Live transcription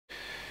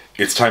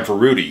It's time for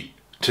Rudy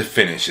to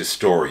finish his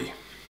story.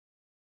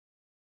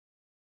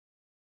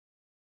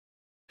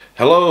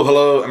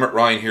 Hello, Emmet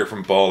Ryan here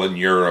from Ball in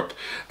Europe,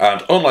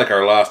 and unlike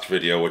our last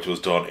video, which was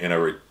done in a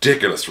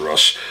ridiculous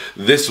rush,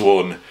 this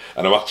one,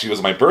 and it actually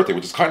was my birthday,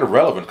 which is kind of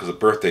relevant because the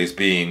birthdays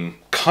being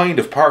kind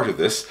of part of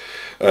this.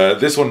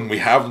 This one we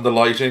have in the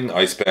lighting.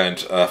 I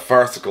spent a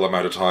farcical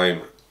amount of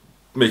time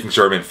making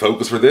sure I'm in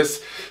focus for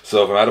this,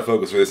 so if I'm out of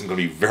focus for this I'm going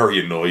to be very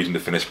annoyed in the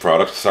finished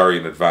product, sorry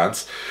in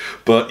advance.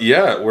 But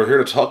yeah, we're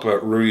here to talk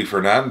about Rudy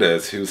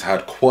Fernandez, who's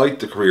had quite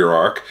the career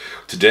arc.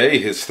 Today,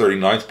 his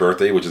 39th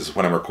birthday, which is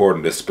when I'm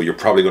recording this, but you're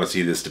probably going to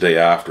see this the day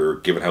after,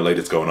 given how late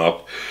it's going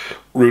up.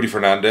 Rudy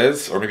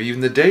Fernandez, or maybe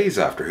even the days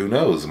after, who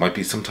knows, it might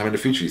be sometime in the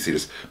future you see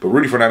this. But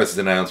Rudy Fernandez has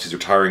announced he's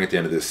retiring at the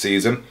end of this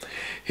season.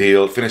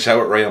 He'll finish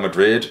out at Real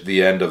Madrid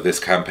the end of this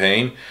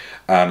campaign,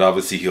 and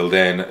obviously he'll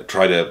then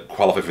try to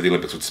qualify for the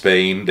Olympics with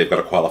Spain. They've got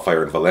a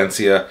qualifier in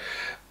Valencia.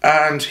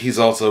 And he's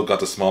also got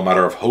the small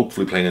matter of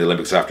hopefully playing in the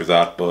Olympics after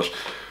that. But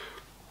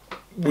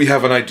we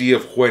have an idea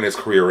of when his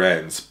career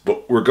ends.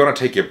 But we're going to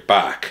take you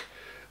back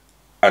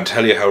and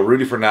tell you how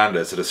Rudy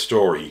Fernandez had a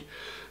story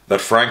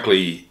that,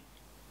 frankly,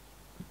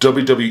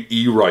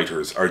 WWE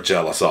writers are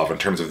jealous of in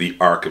terms of the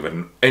arc of it.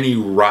 And any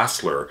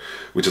wrestler,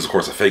 which is of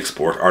course a fake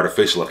sport,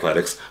 artificial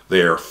athletics,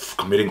 they are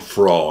committing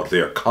fraud,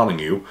 they are conning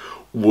you,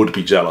 would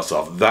be jealous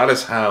of. That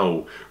is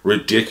how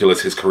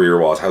ridiculous his career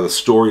was, how the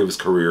story of his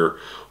career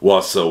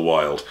was so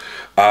wild.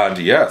 And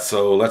yeah,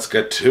 so let's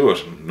get to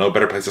it. No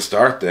better place to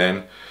start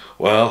than,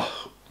 well,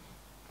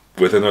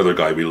 with another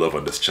guy we love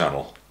on this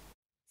channel.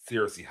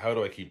 Seriously, how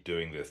do I keep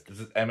doing this?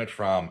 This is Emmet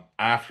from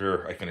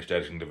after I finished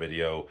editing the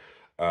video,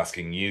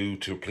 asking you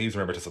to please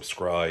remember to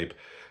subscribe,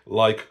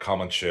 like,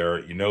 comment, share.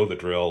 You know the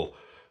drill.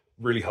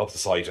 Really helps the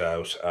site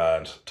out,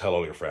 and tell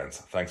all your friends.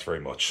 Thanks very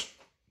much.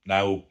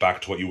 Now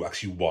back to what you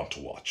actually want to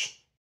watch.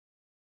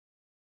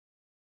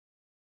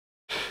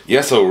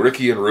 Yeah, so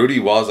Ricky and Rudy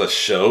was a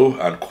show,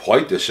 and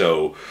quite the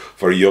show,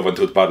 for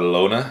Juventud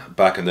Badalona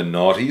back in the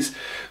noughties.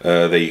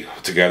 They,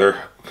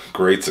 together,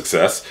 great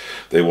success.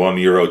 They won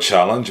Euro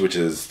Challenge, which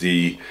is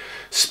the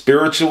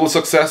spiritual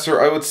successor,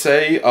 I would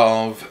say,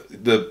 of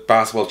the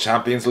Basketball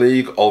Champions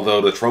League, although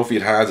the trophy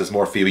it has is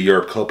more FIBA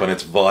Europe Cup and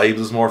its vibes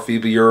is more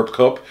FIBA Europe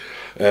Cup.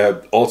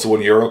 Also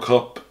won Euro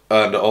Cup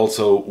and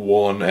also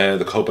won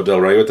the Copa del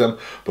Rey with them.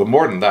 But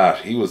more than that,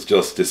 he was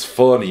just this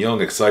fun,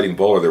 young, exciting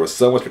bowler. There was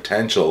so much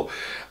potential,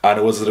 and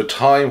it was at a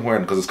time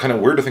when, because it's kind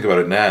of weird to think about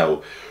it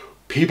now,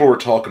 people were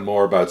talking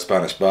more about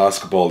Spanish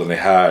basketball than they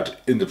had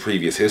in the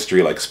previous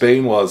history. Like,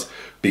 Spain was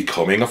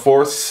becoming a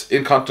force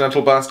in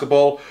continental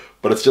basketball,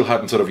 but it still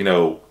hadn't sort of, you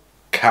know,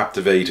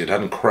 captivated,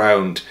 hadn't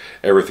crowned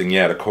everything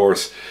yet. Of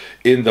course,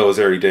 in those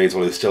early days,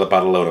 while he was still a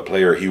Badalona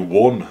player, he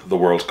won the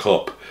World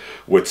Cup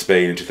with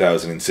Spain in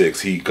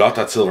 2006. He got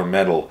that silver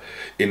medal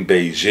in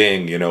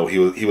Beijing. You know,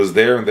 he was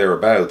there and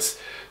thereabouts,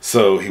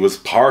 so he was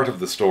part of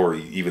the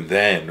story even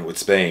then with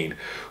Spain.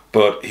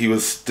 But he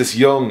was this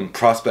young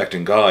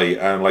prospecting guy,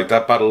 and like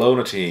that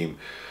Badalona team,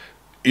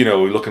 you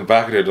know, looking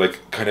back at it, like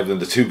kind of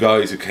the two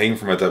guys who came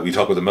from it that we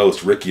talk about the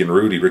most, Ricky and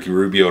Rudy, Ricky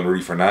Rubio and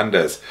Rudy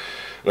Fernandez,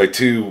 like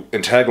two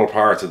integral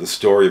parts of the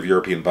story of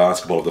European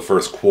basketball of the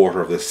first quarter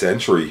of this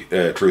century,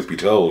 truth be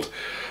told.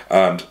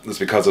 And it's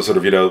because of sort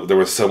of, you know, there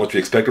was so much we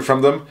expected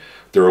from them.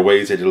 There were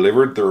ways they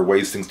delivered, there were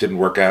ways things didn't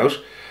work out,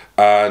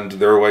 and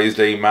there were ways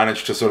they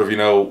managed to sort of, you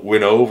know,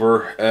 win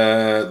over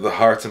the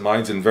hearts and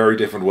minds in very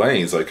different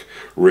ways. Like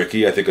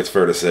Ricky, I think it's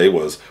fair to say,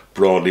 was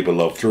broadly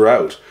beloved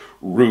throughout.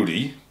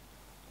 Rudy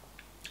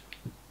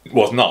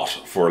was not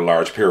for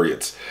large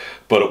periods,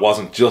 but it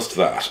wasn't just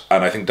that.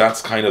 And I think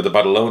that's kind of the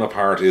Badalona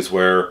part, is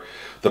where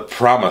the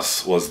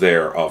promise was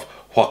there of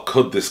what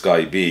could this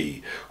guy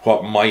be,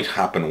 what might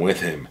happen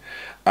with him.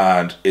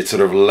 And it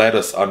sort of led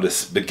us on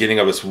this beginning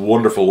of this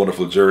wonderful,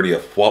 wonderful journey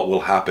of what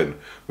will happen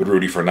with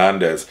Rudy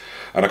Fernandez.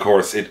 And of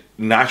course, it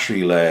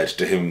naturally led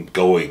to him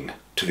going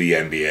to the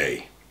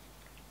NBA,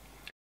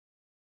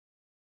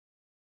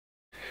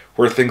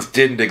 where things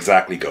didn't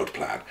exactly go to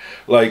plan.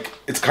 Like,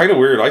 it's kind of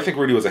weird. I think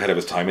Rudy was ahead of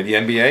his time in the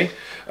NBA.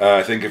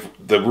 I think if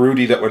the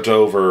Rudy that went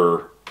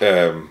over,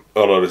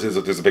 although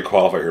there's a big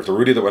qualifier here, if the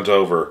Rudy that went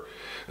over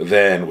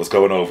then was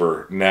going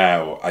over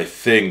now, I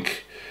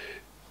think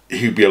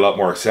he'd be a lot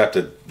more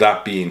accepted.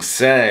 That being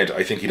said,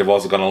 I think he'd have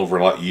also gone over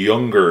a lot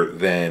younger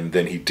than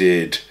he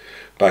did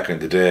back in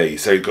the day.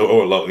 So he'd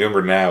go a lot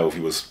younger now if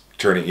he was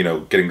turning, you know,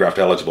 getting draft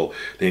eligible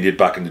than he did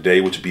back in the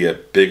day, which would be a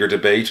bigger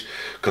debate,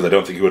 because I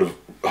don't think he would have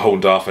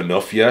honed off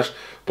enough yet.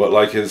 But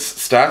like, his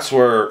stats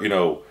were, you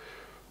know,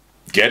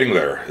 getting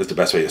there is the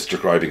best way of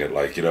describing it.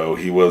 Like, you know,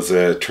 he was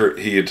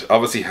he had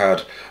obviously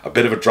had a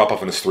bit of a drop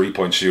off in his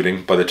 3-point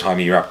shooting by the time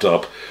he wrapped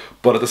up,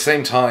 but at the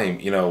same time,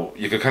 you know,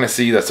 you could kind of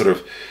see that sort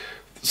of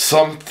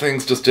some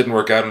things just didn't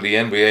work out in the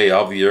NBA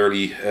of the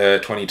early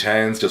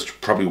 2010s.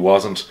 Just probably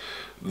wasn't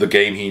the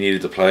game he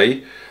needed to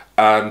play.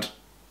 And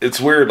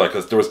it's weird, like,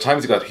 'cause there was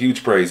times he got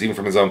huge praise, even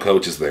from his own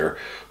coaches there,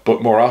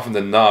 but more often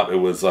than not, it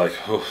was like,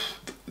 oh,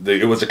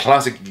 it was a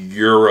classic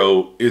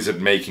Euro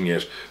isn't making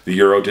it, the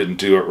Euro didn't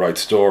do it right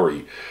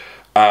story.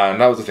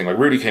 And that was the thing, like,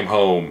 Rudy came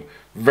home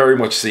very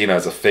much seen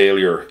as a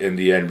failure in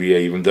the NBA,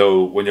 even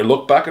though when you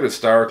look back at it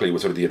historically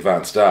with sort of the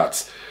advanced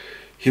stats,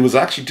 he was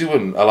actually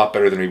doing a lot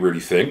better than we really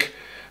think.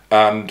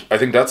 And I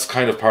think that's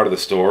kind of part of the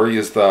story,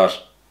 is that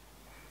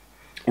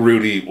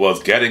Rudy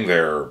was getting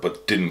there,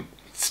 but didn't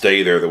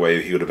stay there the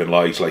way he would have been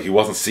liked. Like, he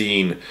wasn't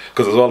seen,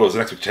 because there was always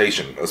an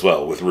expectation as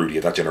well with Rudy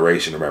at that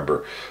generation,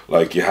 remember.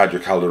 Like, you had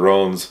your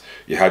Calderons,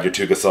 you had your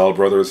two Gasol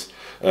brothers,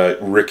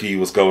 Ricky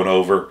was going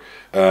over,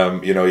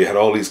 you know, you had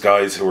all these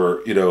guys who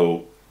were, you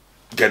know,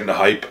 getting the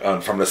hype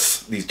from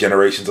these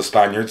generations of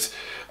Spaniards,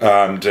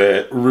 and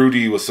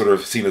Rudy was sort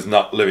of seen as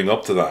not living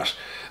up to that.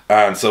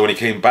 And so when he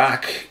came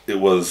back, it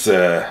was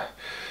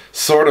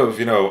sort of,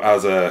 you know,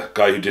 as a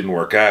guy who didn't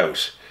work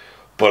out.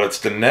 But it's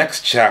the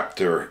next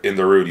chapter in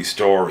the Rudy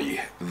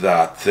story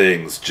that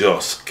things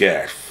just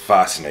get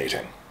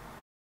fascinating.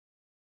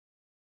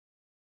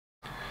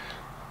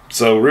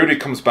 So Rudy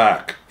comes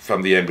back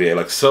from the NBA,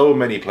 like so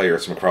many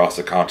players from across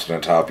the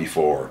continent have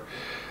before,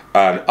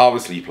 and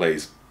obviously he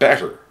plays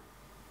better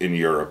in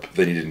Europe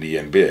than he did in the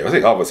NBA. I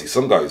think obviously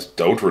some guys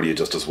don't really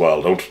adjust as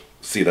well, don't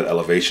see that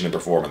elevation in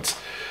performance.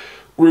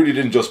 Rudy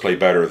didn't just play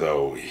better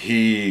though,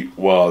 he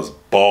was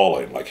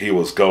balling, like he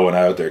was going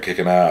out there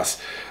kicking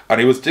ass. And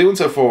he was doing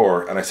so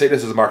for, and I say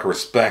this as a mark of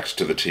respect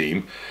to the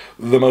team,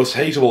 the most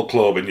hateable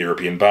club in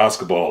European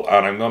basketball.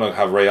 And I'm going to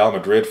have Real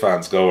Madrid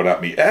fans going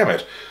at me,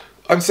 Emmet,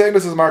 I'm saying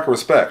this as a mark of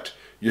respect.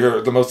 You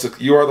are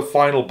the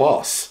final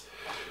boss.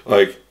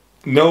 Like,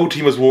 no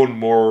team has won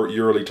more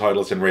EuroLeague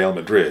titles than Real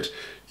Madrid.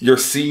 You're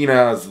seen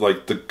as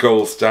like the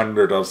gold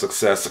standard of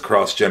success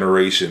across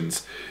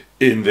generations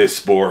in this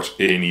sport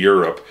in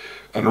Europe.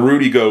 And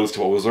Rudy goes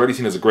to what was already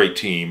seen as a great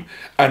team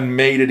and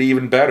made it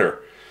even better.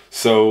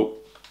 So,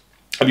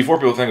 and before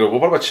people think, well,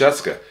 what about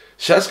Sheska?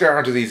 Sheska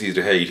aren't as easy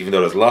to hate, even though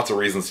there's lots of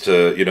reasons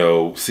to, you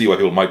know, see why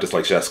people might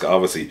dislike Sheska,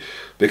 obviously.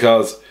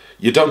 Because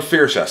you don't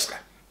fear Sheska.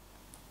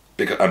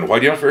 And why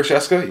do you not fear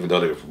Sheska? Even though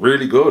they're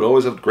really good,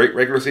 always have great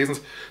regular seasons,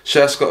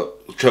 Sheska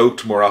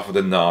choked more often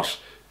than not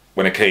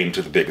when it came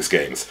to the biggest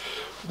games.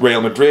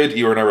 Real Madrid,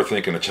 you were never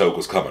thinking a choke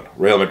was coming.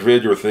 Real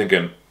Madrid, you were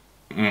thinking,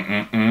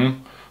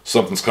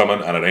 something's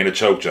coming and it ain't a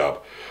choke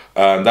job.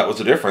 And that was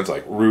the difference.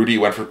 Like, Rudy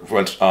went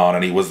on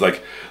and he was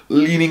like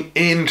leaning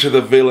into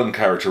the villain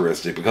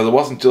characteristic, because it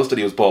wasn't just that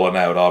he was balling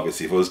out,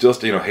 obviously. If it was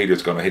just, you know,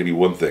 haters gonna hate me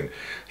one thing,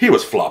 he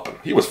was flopping.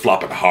 He was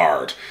flopping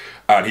hard.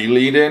 And he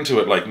leaned into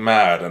it like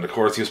mad. And of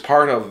course, he was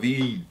part of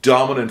the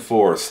dominant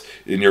force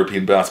in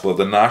European basketball at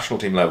the national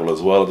team level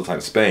as well at the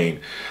time, Spain.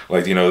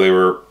 Like, you know, they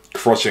were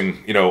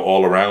crushing, you know,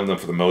 all around them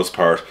for the most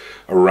part.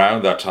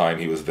 Around that time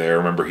he was there.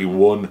 Remember, he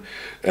won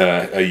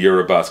a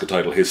Eurobasket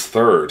title, his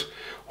third,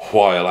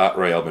 while at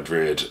Real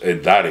Madrid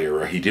in that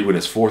era. He did win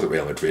his fourth at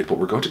Real Madrid, but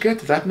we're going to get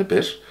to that in a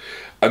bit.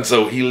 And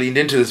so he leaned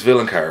into this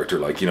villain character.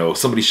 Like, you know,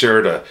 somebody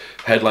shared a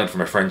headline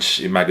from a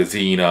French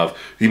magazine of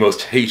the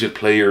most hated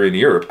player in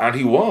Europe, and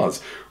he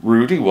was.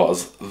 Rudy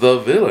was the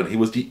villain. He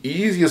was the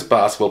easiest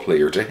basketball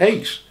player to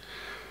hate.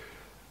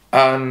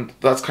 And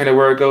that's kind of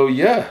where I go,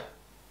 yeah.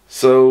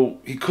 So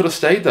he could have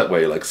stayed that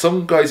way. Like,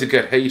 some guys who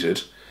get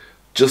hated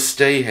just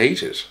stay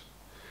hated.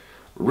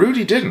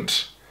 Rudy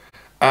didn't.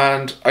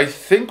 And I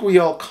think we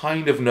all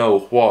kind of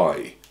know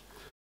why.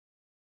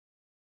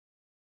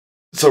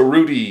 So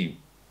Rudy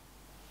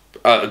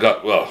how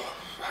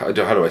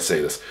do I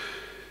say this?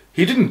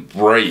 He didn't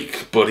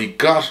break, but he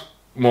got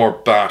more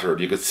battered.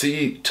 You could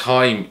see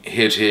time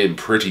hit him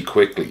pretty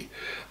quickly,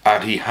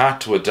 and he had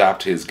to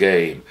adapt his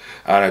game,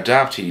 and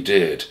adapt he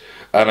did.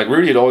 And like,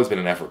 Rudy had always been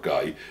an effort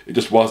guy. It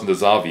just wasn't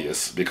as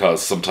obvious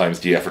because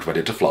sometimes the effort went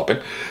into flopping.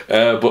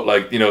 But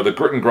like, you know, the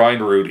grit and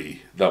grind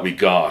Rudy that we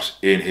got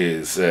in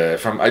his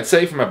I'd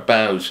say from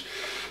about,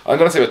 I'm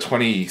gonna say about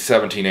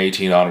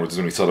 2017-18 onwards is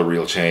when we saw the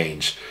real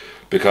change,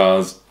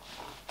 because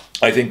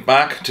I think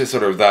back to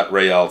sort of that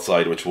Real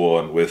side which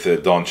won with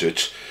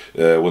Doncic,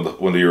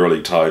 won the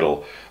EuroLeague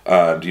title,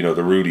 and, you know,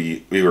 the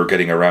Rudy we were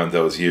getting around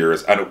those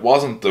years, and it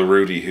wasn't the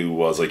Rudy who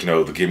was like, you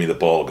know, the give me the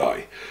ball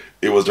guy.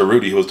 It was the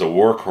Rudy who was the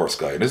workhorse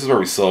guy, and this is where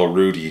we saw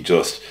Rudy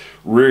just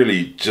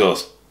really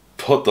just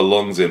put the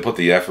lungs in, put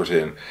the effort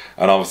in,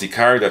 and obviously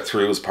carried that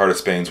through as part of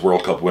Spain's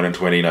World Cup win in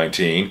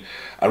 2019.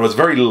 And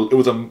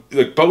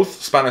like,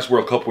 both Spanish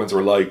World Cup wins were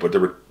alike, but there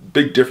were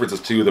big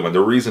differences to them, and the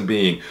reason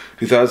being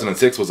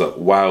 2006 was a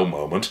wow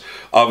moment.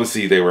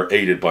 Obviously they were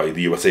aided by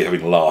the USA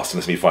having lost in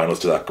the semi-finals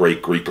to that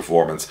great Greek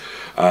performance,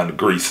 and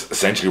Greece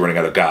essentially running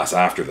out of gas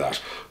after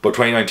that. But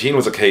 2019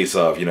 was a case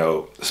of, you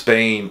know,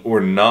 Spain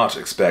were not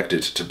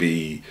expected to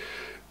be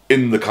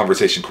in the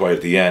conversation quite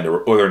at the end,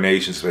 or other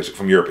nations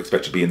from Europe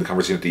expect to be in the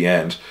conversation at the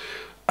end.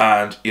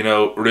 And, you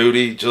know,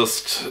 Rudy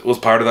just was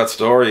part of that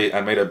story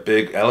and made a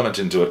big element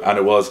into it.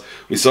 And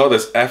we saw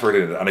this effort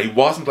in it. And he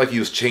wasn't like he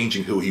was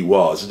changing who he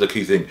was. This is the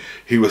key thing.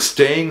 He was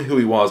staying who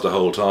he was the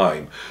whole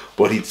time.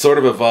 But he'd sort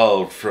of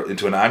evolved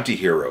into an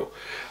anti-hero.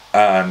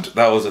 And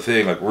that was the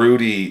thing. Like,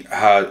 Rudy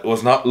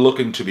was not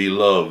looking to be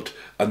loved.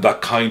 And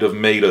that kind of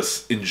made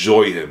us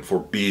enjoy him for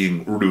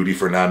being Rudy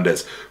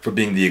Fernandez, for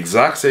being the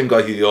exact same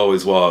guy he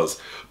always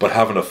was, but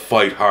having to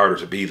fight harder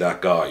to be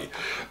that guy.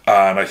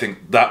 And I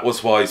think that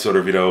was why sort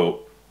of, you know,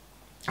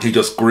 he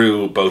just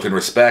grew both in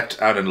respect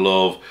and in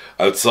love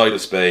outside of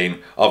Spain,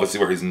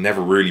 obviously where he's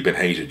never really been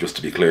hated, just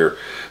to be clear,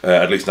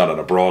 at least not on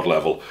a broad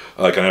level.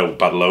 Like, I know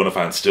Badalona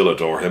fans still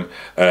adore him,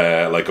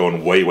 like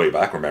going way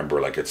back,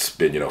 remember, like it's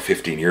been,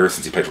 15 years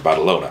since he played for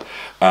Badalona,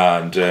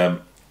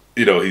 and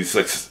he's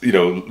like,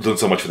 done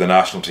so much for the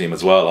national team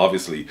as well,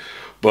 obviously,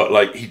 but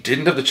like he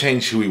didn't have to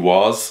change who he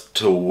was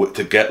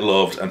to get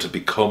loved and to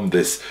become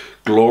this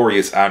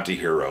glorious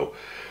anti-hero.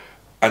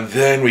 And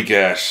then we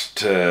get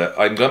to,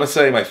 I'm going to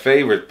say my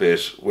favourite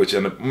bit, which,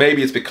 and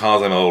maybe it's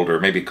because I'm older,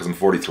 maybe because I'm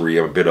 43,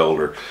 I'm a bit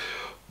older,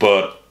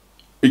 but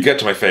we get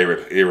to my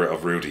favourite era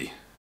of Rudy.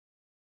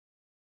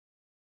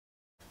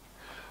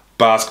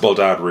 Basketball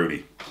Dad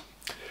Rudy.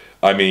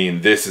 I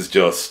mean, this is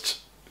just,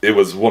 it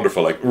was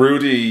wonderful. Like,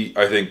 Rudy,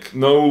 I think,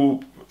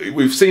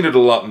 we've seen it a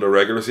lot in the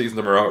regular season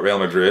of Real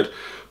Madrid,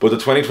 but the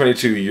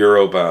 2022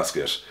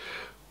 Eurobasket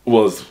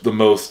was the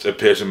most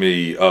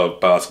epitome of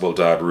basketball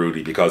dad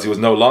Rudy, because he was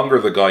no longer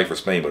the guy for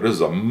Spain, but this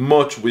is a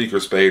much weaker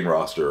Spain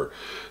roster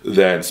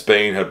than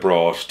Spain had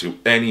brought to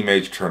any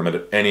major tournament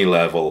at any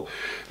level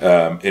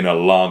in a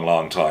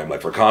long time.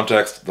 Like, for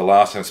context, the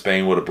last time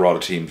Spain would have brought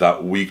a team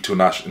that weak to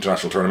an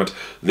international tournament,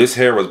 this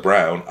hair was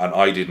brown and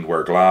I didn't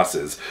wear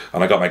glasses,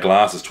 and I got my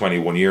glasses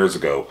 21 years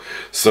ago,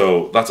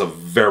 so that's a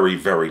very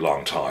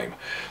long time.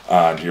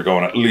 And you're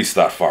going at least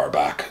that far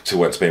back to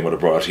when Spain would have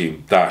brought a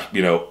team that,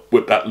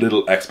 with that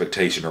little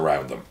expectation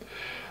around them.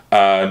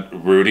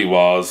 And Rudy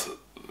was,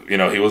 he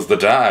was the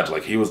dad.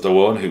 Like, he was the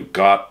one who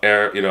got,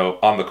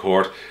 on the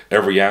court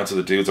every ounce of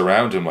the dudes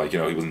around him. Like, he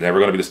was never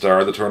going to be the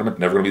star of the tournament,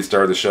 never going to be the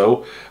star of the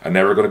show, and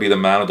never going to be the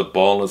man with the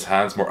ball in his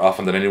hands more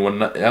often than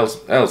anyone else.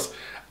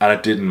 And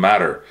it didn't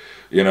matter.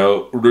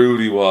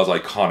 Rudy was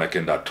iconic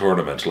in that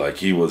tournament. Like,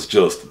 he was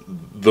just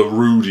the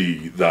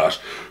Rudy that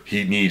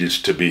he needed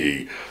to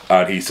be.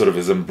 And he sort of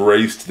has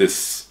embraced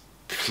this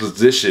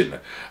position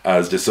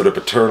as this sort of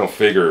paternal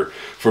figure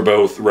for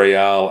both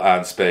Real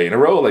and Spain. A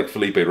role like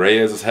Felipe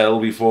Reyes has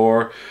held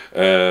before,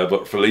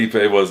 but Felipe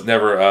was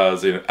never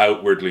as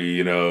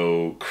outwardly,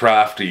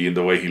 crafty in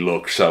the way he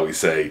looked, shall we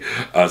say,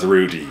 as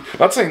Rudy.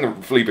 Not saying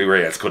that Felipe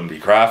Reyes couldn't be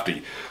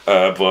crafty,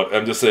 but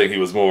I'm just saying he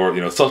was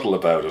more, subtle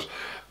about it.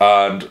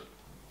 And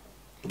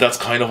that's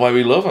kind of why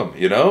we love him,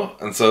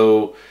 And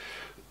so,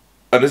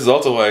 and this is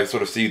also why I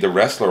sort of see the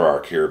wrestler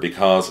arc here,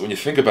 because when you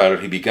think about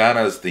it, he began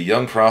as the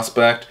young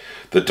prospect,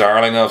 the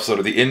darling of sort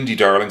of the indie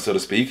darling, so to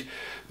speak.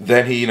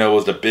 Then he,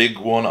 was the big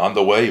one on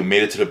the way who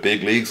made it to the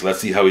big leagues. Let's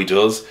see how he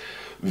does.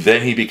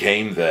 Then he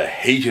became the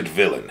hated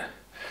villain.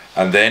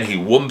 And then he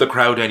won the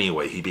crowd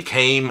anyway. He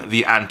became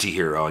the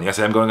anti-hero. And yes,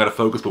 I'm going out of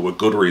focus, but with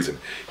good reason.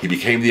 He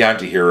became the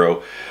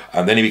anti-hero,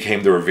 and then he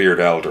became the revered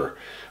elder.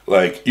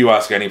 Like, you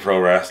ask any pro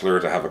wrestler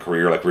to have a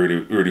career like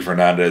Rudy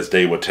Fernandez,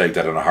 they would take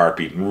that in a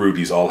heartbeat. And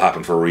Rudy's all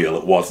happened for real.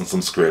 It wasn't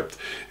some script.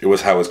 It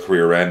was how his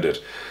career ended.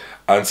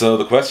 And so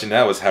the question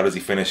now is, how does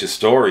he finish his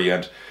story?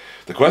 And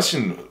the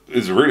question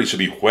is really should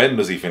be, when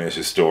does he finish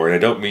his story?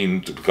 And I don't mean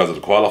because of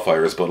the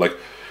qualifiers, but like,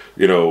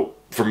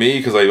 for me,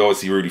 because I always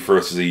see Rudy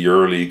first as a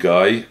EuroLeague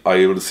guy,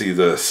 I would see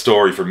the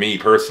story for me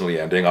personally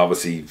ending.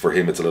 Obviously, for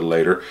him, it's a little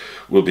later.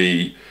 Will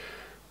be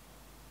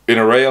in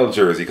a Real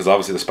jersey, because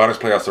obviously the Spanish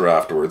playoffs are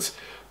afterwards.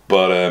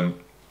 But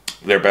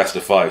they're best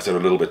of five, so they're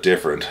a little bit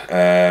different.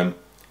 My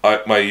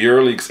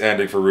EuroLeague's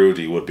ending for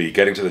Rudy would be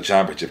getting to the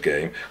championship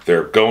game.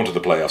 They're going to the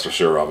playoffs for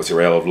sure, obviously.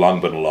 Real have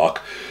long been a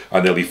lock,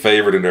 and they'll be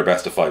favoured in their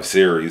best of five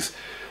series.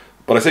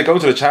 But I say going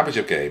to the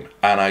championship game,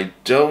 and I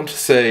don't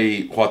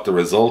say what the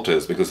result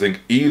is, because I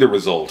think either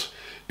result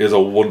is a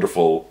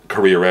wonderful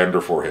career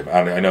ender for him.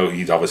 And I know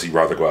he'd obviously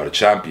rather go out a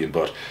champion,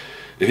 but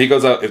if he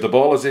goes out, if the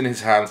ball is in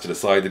his hands to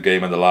decide the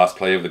game and the last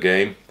play of the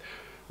game,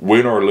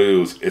 win or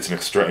lose, it's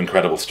an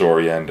incredible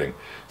story ending.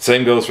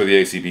 Same goes for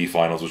the ACB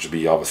finals, which will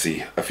be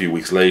obviously a few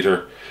weeks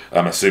later.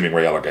 I'm assuming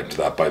Real are getting to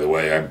that, by the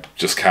way. I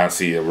just can't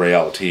see a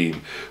Real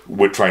team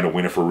with trying to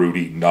win it for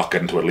Rudy not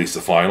getting to at least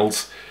the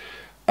finals.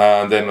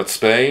 And then with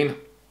Spain,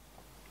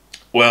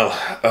 well,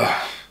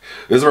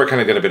 this is where I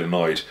kind of get a bit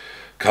annoyed,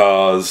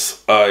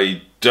 because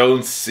I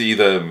don't see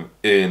them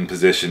in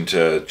position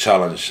to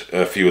challenge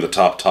a few of the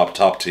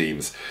top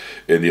teams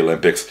in the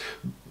Olympics.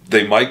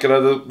 They might get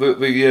out of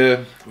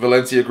the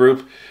Valencia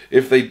group.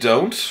 If they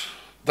don't,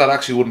 that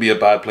actually wouldn't be a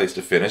bad place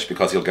to finish,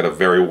 because he'll get a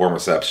very warm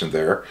reception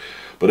there.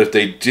 But if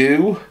they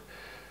do,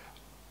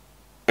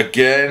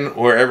 again,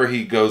 wherever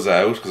he goes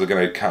out, because again,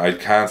 I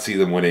can't see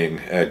them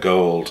winning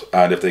gold.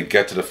 And if they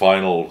get to the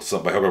final,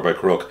 by hook or by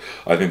crook,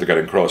 I think they're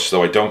getting crushed.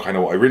 So I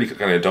really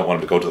don't want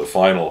him to go to the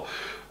final,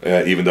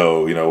 even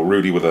though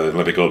Rudy with an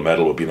Olympic gold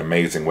medal would be an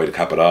amazing way to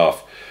cap it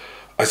off.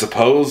 I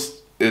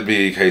suppose it'd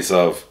be a case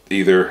of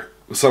either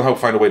somehow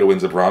find a way to win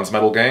the bronze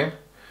medal game,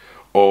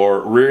 or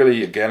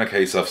really again a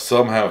case of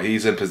somehow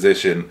he's in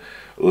position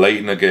late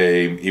in a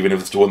game, even if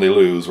it's the one they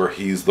lose, where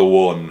he's the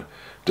one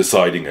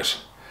deciding it.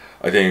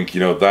 I think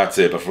that's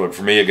it. But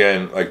for me,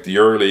 again, like the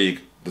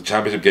EuroLeague, the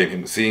championship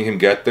game, seeing him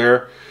get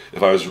there,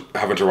 if I was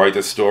having to write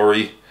this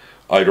story,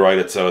 I'd write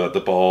it so that the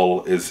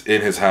ball is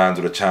in his hands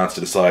with a chance to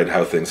decide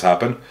how things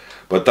happen.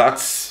 But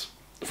that's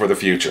for the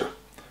future.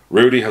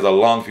 Rudy has a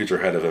long future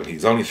ahead of him.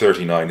 He's only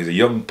 39. He's a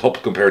young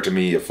pup compared to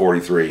me at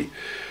 43.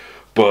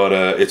 But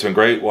it's been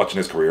great watching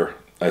his career.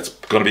 It's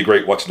going to be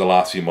great watching the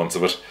last few months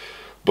of it.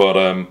 But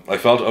I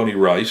felt only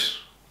right,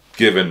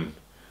 given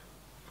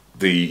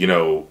the, you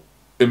know,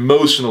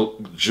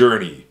 emotional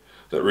journey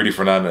that Rudy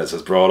Fernandez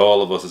has brought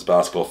all of us as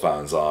basketball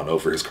fans on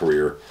over his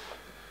career,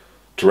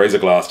 to raise a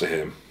glass to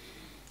him.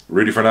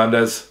 Rudy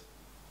Fernandez,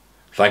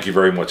 thank you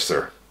very much,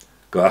 sir.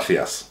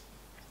 Gracias.